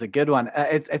is a good one.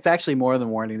 It's actually more than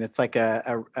warning. It's like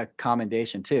a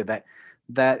commendation too,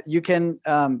 that you can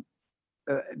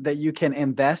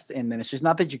invest in ministries.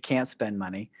 Not that you can't spend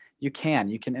money. You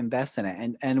can invest in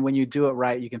it. And when you do it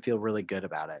right, you can feel really good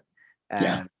about it.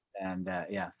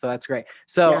 So that's great.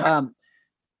 So,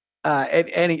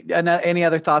 any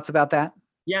other thoughts about that?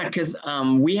 Yeah, because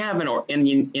we have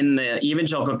in the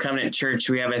Evangelical Covenant Church,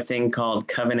 we have a thing called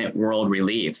Covenant World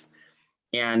Relief.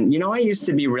 And, I used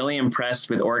to be really impressed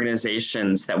with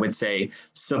organizations that would say,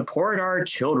 support our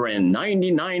children.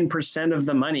 99% of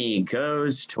the money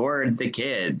goes toward the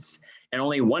kids and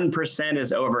only 1%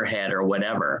 is overhead or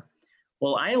whatever.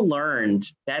 Well, I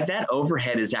learned that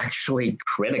overhead is actually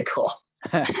critical.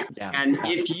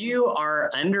 If you are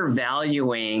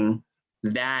undervaluing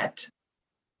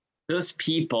those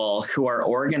people who are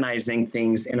organizing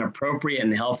things in appropriate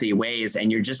and healthy ways,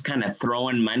 and you're just kind of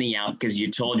throwing money out because you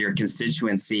told your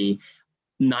constituency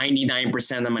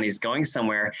 99% of the money is going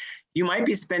somewhere, you might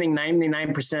be spending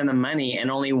 99% of the money and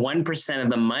only 1% of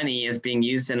the money is being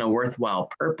used in a worthwhile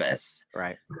purpose.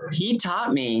 Right. He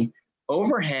taught me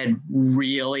overhead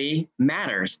really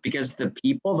matters because the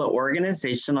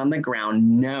organization on the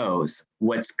ground knows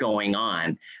what's going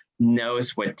on,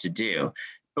 knows what to do.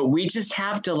 But we just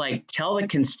have to tell the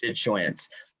constituents,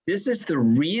 this is the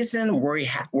reason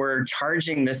we're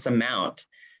charging this amount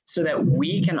so that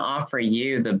we can offer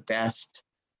you the best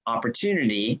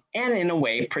opportunity and in a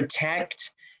way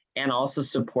protect and also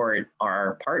support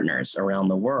our partners around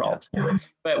the world. Yeah.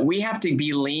 But we have to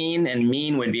be lean, and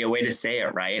mean would be a way to say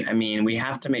it, right? I mean, we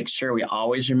have to make sure we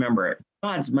always remember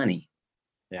God's money.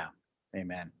 Yeah.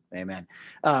 Amen.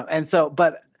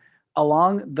 But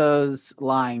along those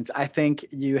lines, I think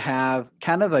you have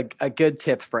kind of a good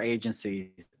tip for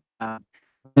agencies.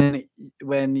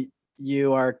 When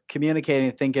you are communicating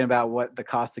and thinking about what the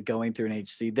cost of going through an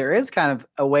agency, there is kind of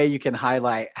a way you can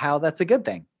highlight how that's a good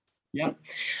thing. Yep.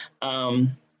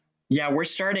 We're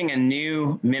starting a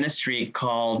new ministry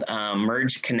called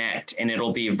Merge Connect, and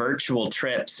it'll be virtual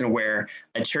trips and where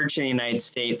a church in the United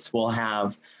States will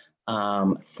have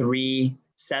 3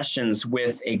 sessions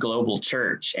with a global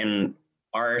church, and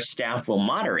our staff will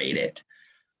moderate it.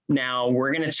 Now,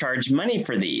 we're going to charge money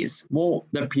for these. Well,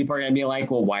 the people are going to be like,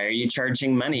 well, why are you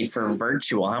charging money for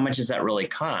virtual? How much does that really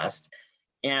cost?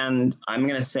 And I'm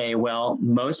going to say, well,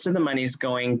 most of the money is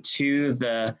going to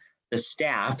the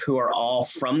staff who are all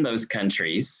from those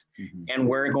countries. Mm-hmm. And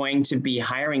we're going to be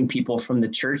hiring people from the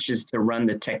churches to run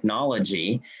the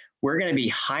technology. We're going to be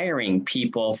hiring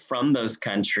people from those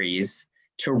countries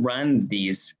to run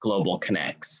these global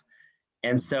connects.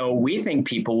 And so we think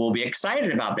people will be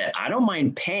excited about that. I don't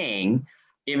mind paying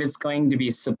if it's going to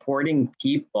be supporting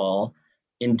people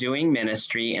in doing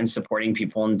ministry and supporting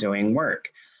people in doing work.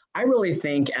 I really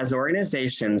think as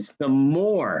organizations, the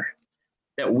more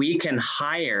that we can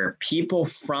hire people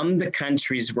from the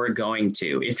countries we're going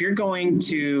to, if you're going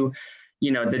to,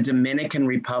 the Dominican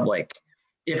Republic,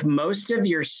 if most of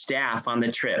your staff on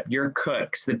the trip, your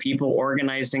cooks, the people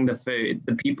organizing the food,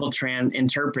 the people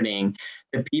interpreting,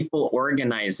 the people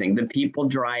organizing, the people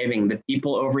driving, the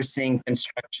people overseeing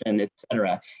construction,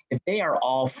 etc., if they are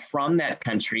all from that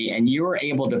country and you are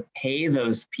able to pay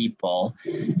those people,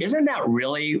 isn't that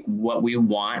really what we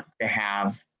want to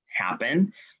have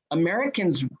happen?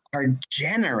 Americans are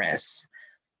generous,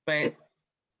 but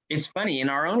it's funny, in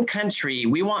our own country,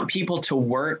 we want people to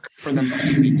work for the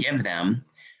money we give them.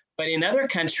 But in other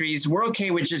countries, we're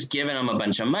okay with just giving them a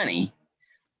bunch of money.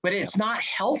 But it's not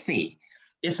healthy.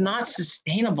 It's not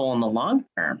sustainable in the long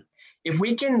term. If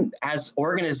we can, as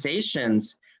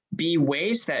organizations, be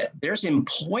ways that there's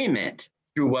employment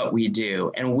through what we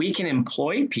do, and we can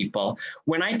employ people.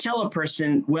 When I tell a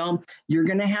person, well, you're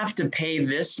going to have to pay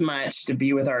this much to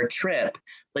be with our trip,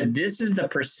 but this is the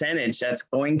percentage that's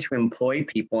going to employ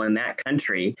people in that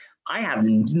country, I have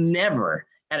never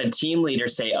had a team leader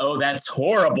say, oh, that's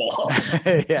horrible.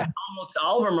 Yeah. almost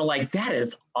all of them are like, that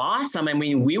is awesome. I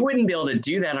mean, we wouldn't be able to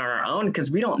do that on our own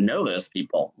because we don't know those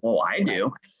people. Well, I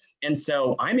do. And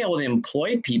so I'm able to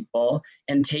employ people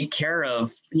and take care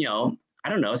of, I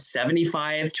don't know,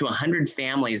 75 to 100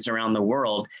 families around the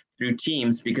world through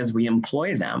teams because we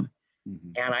employ them.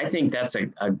 Mm-hmm. And I think that's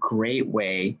a great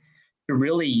way to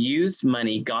really use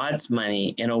money, God's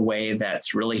money, in a way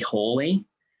that's really holy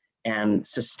and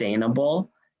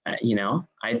sustainable.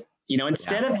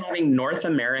 Instead of having North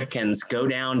Americans go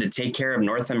down to take care of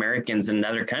North Americans in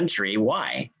another country,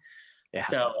 why? Yeah.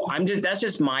 So that's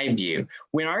just my view.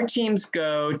 When our teams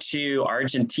go to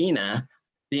Argentina,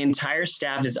 the entire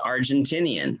staff is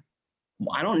Argentinian.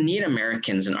 I don't need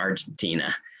Americans in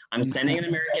Argentina. I'm sending an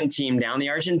American team down. The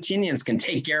Argentinians can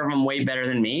take care of them way better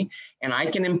than me. And I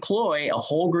can employ a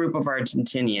whole group of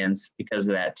Argentinians because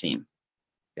of that team.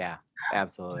 Yeah,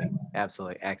 absolutely.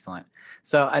 Absolutely. Excellent.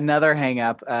 So another hang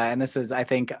up, and this is, I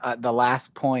think, the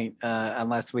last point,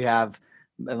 unless you have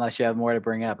more to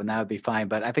bring up, and that would be fine.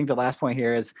 But I think the last point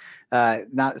here is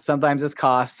sometimes it's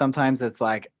cost. Sometimes it's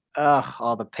like,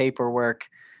 all the paperwork.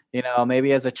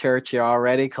 Maybe as a church, you're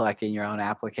already collecting your own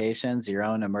applications, your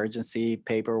own emergency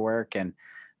paperwork, and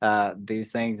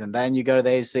these things. And then you go to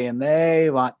the agency and they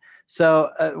want. So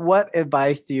what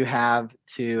advice do you have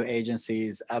to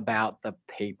agencies about the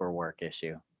paperwork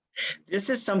issue? This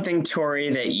is something, Tori,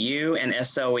 that you and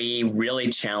SOE really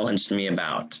challenged me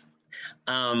about.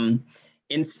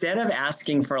 Instead of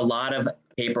asking for a lot of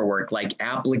paperwork like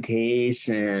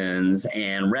applications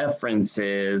and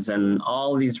references and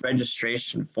all these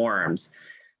registration forms,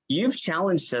 you've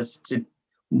challenged us to,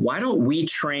 why don't we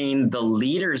train the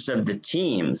leaders of the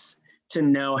teams to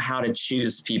know how to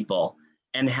choose people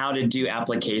and how to do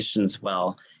applications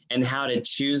well and how to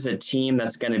choose a team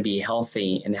that's going to be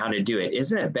healthy and how to do it?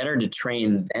 Isn't it better to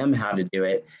train them how to do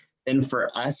it than for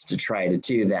us to try to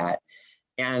do that?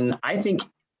 And I think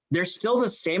there's still the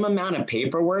same amount of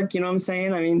paperwork, you know what I'm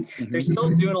saying? I mean, they're still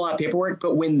doing a lot of paperwork,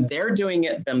 but when they're doing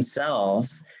it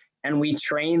themselves and we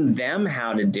train them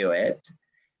how to do it,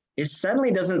 it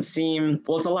suddenly doesn't seem,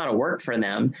 well, it's a lot of work for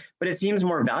them, but it seems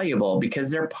more valuable because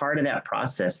they're part of that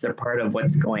process. They're part of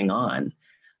what's going on.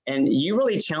 And you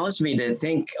really challenged me to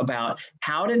think about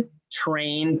how to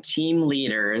train team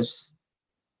leaders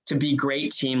to be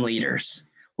great team leaders.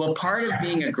 Well, part of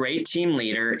being a great team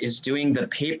leader is doing the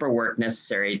paperwork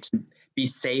necessary to be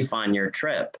safe on your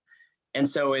trip. And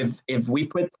so if we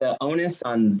put the onus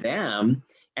on them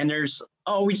and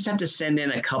we just have to send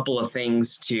in a couple of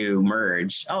things to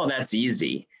merge. Oh, that's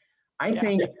easy. I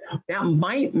think that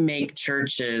might make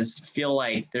churches feel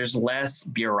like there's less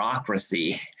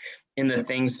bureaucracy in the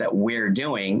things that we're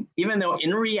doing, even though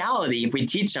in reality, if we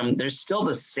teach them, there's still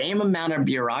the same amount of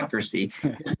bureaucracy.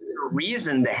 There's a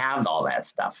reason to have all that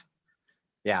stuff.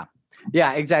 Yeah,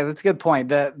 exactly. That's a good point.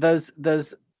 The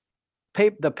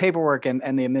paperwork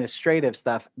and the administrative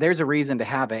stuff, there's a reason to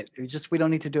have it. It's just we don't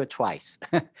need to do it twice.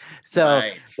 So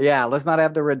right. Yeah, let's not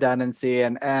have the redundancy.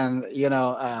 And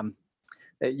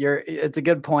it's a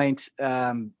good point.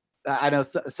 I know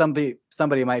somebody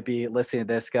might be listening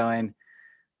to this going,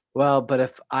 well, but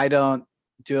if I don't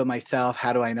do it myself,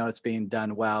 how do I know it's being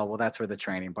done well? Well, that's where the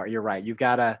training part. You're right. You've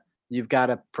got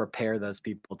to prepare those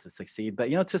people to succeed. But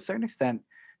to a certain extent,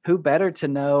 who better to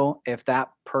know if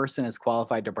that person is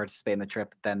qualified to participate in the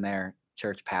trip than their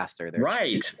church pastor?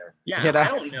 Right. Yeah. I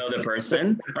don't know the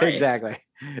person. Right.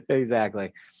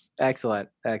 Exactly. Excellent.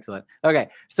 Okay.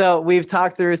 So we've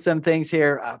talked through some things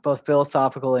here, both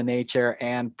philosophical in nature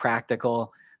and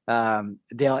practical.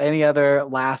 Dale, any other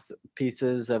last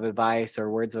pieces of advice or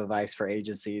words of advice for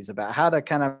agencies about how to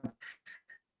kind of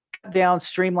cut down,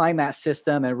 streamline that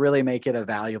system and really make it a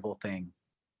valuable thing?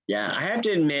 Yeah, I have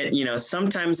to admit,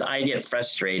 sometimes I get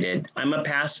frustrated. I'm a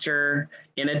pastor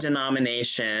in a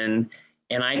denomination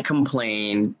and I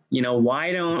complain,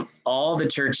 why don't all the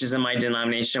churches in my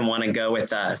denomination want to go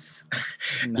with us?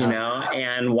 No.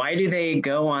 And why do they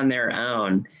go on their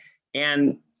own?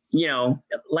 And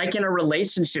like in a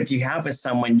relationship you have with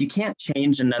someone, you can't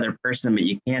change another person, but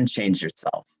you can change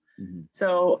yourself. Mm-hmm.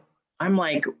 So I'm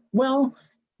like, well,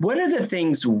 what are the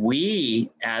things we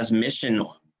as mission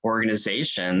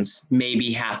organizations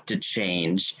maybe have to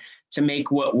change to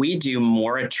make what we do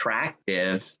more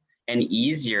attractive and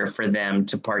easier for them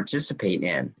to participate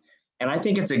in? And I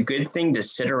think it's a good thing to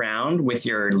sit around with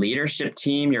your leadership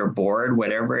team, your board,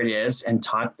 whatever it is, and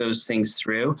talk those things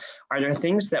through. Are there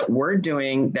things that we're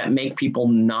doing that make people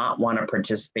not want to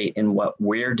participate in what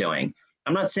we're doing?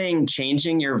 I'm not saying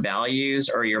changing your values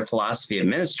or your philosophy of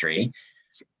ministry,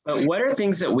 but what are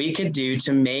things that we could do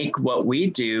to make what we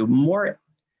do more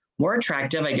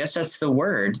attractive? I guess that's the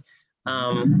word.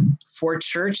 for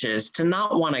churches to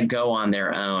not want to go on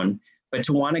their own, but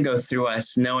to want to go through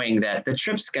us, knowing that the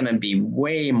trip's going to be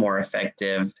way more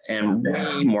effective and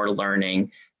way more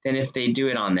learning than if they do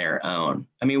it on their own.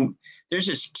 I mean, there's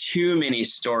just too many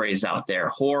stories out there,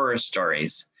 horror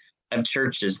stories of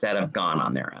churches that have gone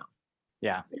on their own.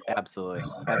 Yeah, absolutely.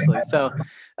 Absolutely. So,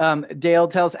 Dale,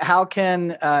 tell us how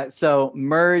can, so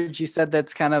Merge, you said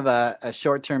that's kind of a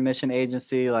short-term mission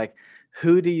agency. Like,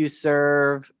 who do you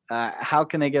serve? How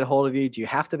can they get a hold of you? Do you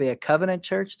have to be a Covenant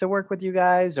church to work with you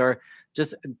guys, or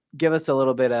just give us a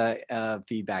little bit of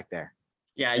feedback there?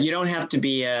 Yeah, you don't have to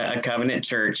be a Covenant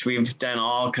church. We've done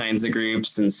all kinds of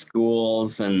groups and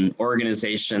schools and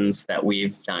organizations that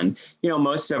we've done.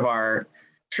 Most of our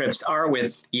trips are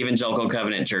with Evangelical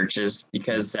Covenant churches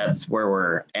because that's where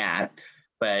we're at,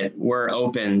 but we're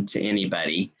open to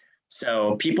anybody.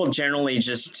 So people generally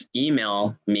just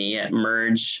email me at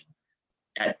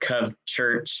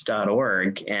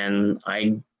merge@covchurch.org, and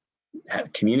I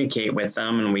communicate with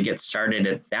them, and we get started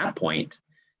at that point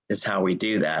is how we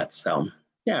do that. So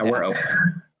yeah, we're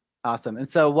open. Awesome. And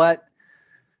so what,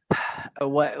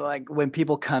 like when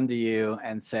people come to you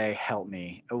and say, help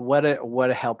me, what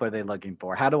help are they looking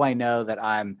for? How do I know that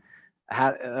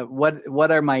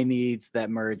what are my needs that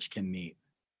Merge can meet?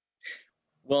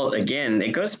 Well, again,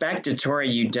 it goes back to Tori,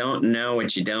 you don't know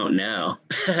what you don't know.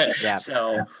 Yeah.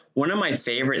 So one of my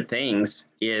favorite things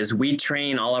is we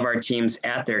train all of our teams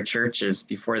at their churches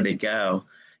before they go.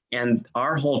 And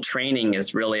our whole training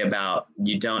is really about,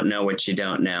 you don't know what you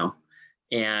don't know.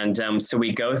 And so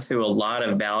we go through a lot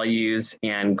of values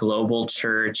and global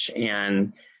church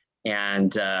and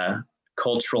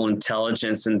cultural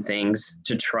intelligence and things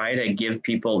to try to give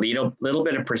people a little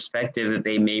bit of perspective that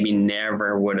they maybe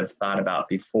never would have thought about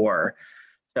before.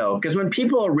 So, because when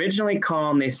people originally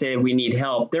call and they say we need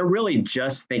help, they're really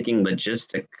just thinking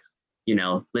logistics.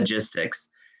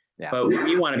 Yeah. But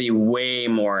we want to be way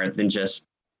more than just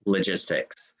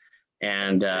logistics.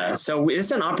 And so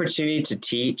it's an opportunity to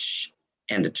teach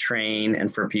and to train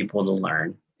and for people to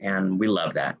learn. And we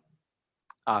love that.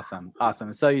 Awesome.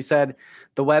 So you said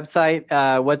the website,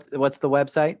 what's the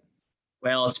website?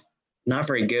 Well, it's not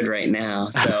very good right now.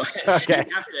 So okay.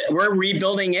 We're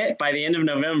rebuilding it by the end of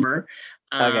November.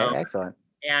 Okay, excellent.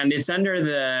 And it's under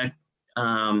the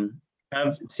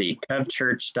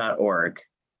covchurch.org.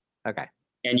 Okay.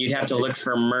 And you'd have to look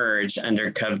for Merge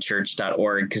under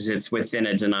covchurch.org because it's within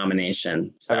a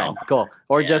denomination. So, okay, cool.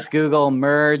 Or just Google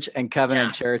Merge and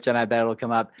Covenant Church, and I bet it'll come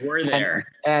up. We're there.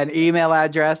 And email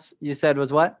address you said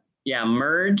was what? Yeah,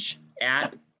 merge@covchurch,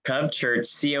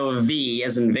 COV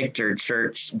as in Victor,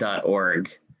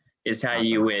 church.org is how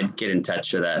you would get in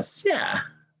touch with us. Yeah.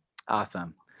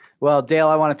 Awesome. Well, Dale,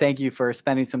 I want to thank you for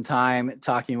spending some time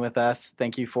talking with us.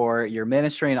 Thank you for your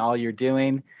ministry and all you're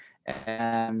doing.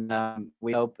 And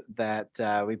we hope that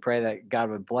we pray that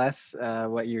God would bless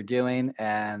what you're doing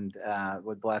and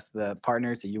would bless the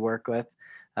partners that you work with,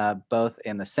 both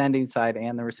in the sending side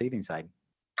and the receiving side.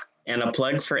 And a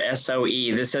plug for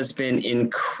SOE. This has been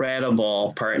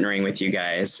incredible partnering with you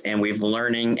guys. And we've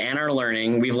learned and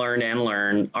learning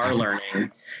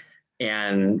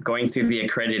and going through the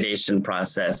accreditation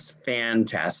process.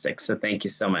 Fantastic. So thank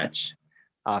you so much.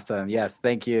 Awesome. Yes.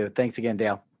 Thank you. Thanks again,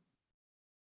 Dale.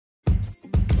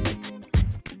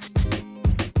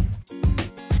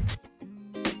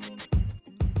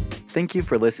 Thank you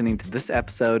for listening to this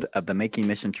episode of the Making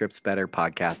Mission Trips Better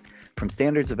podcast from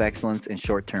Standards of Excellence in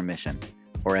Short-Term Mission,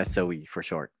 or SOE for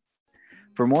short.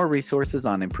 For more resources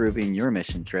on improving your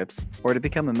mission trips or to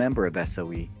become a member of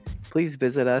SOE, please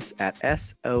visit us at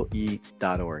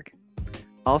soe.org.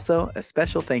 Also, a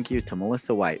special thank you to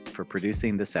Melissa White for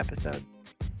producing this episode.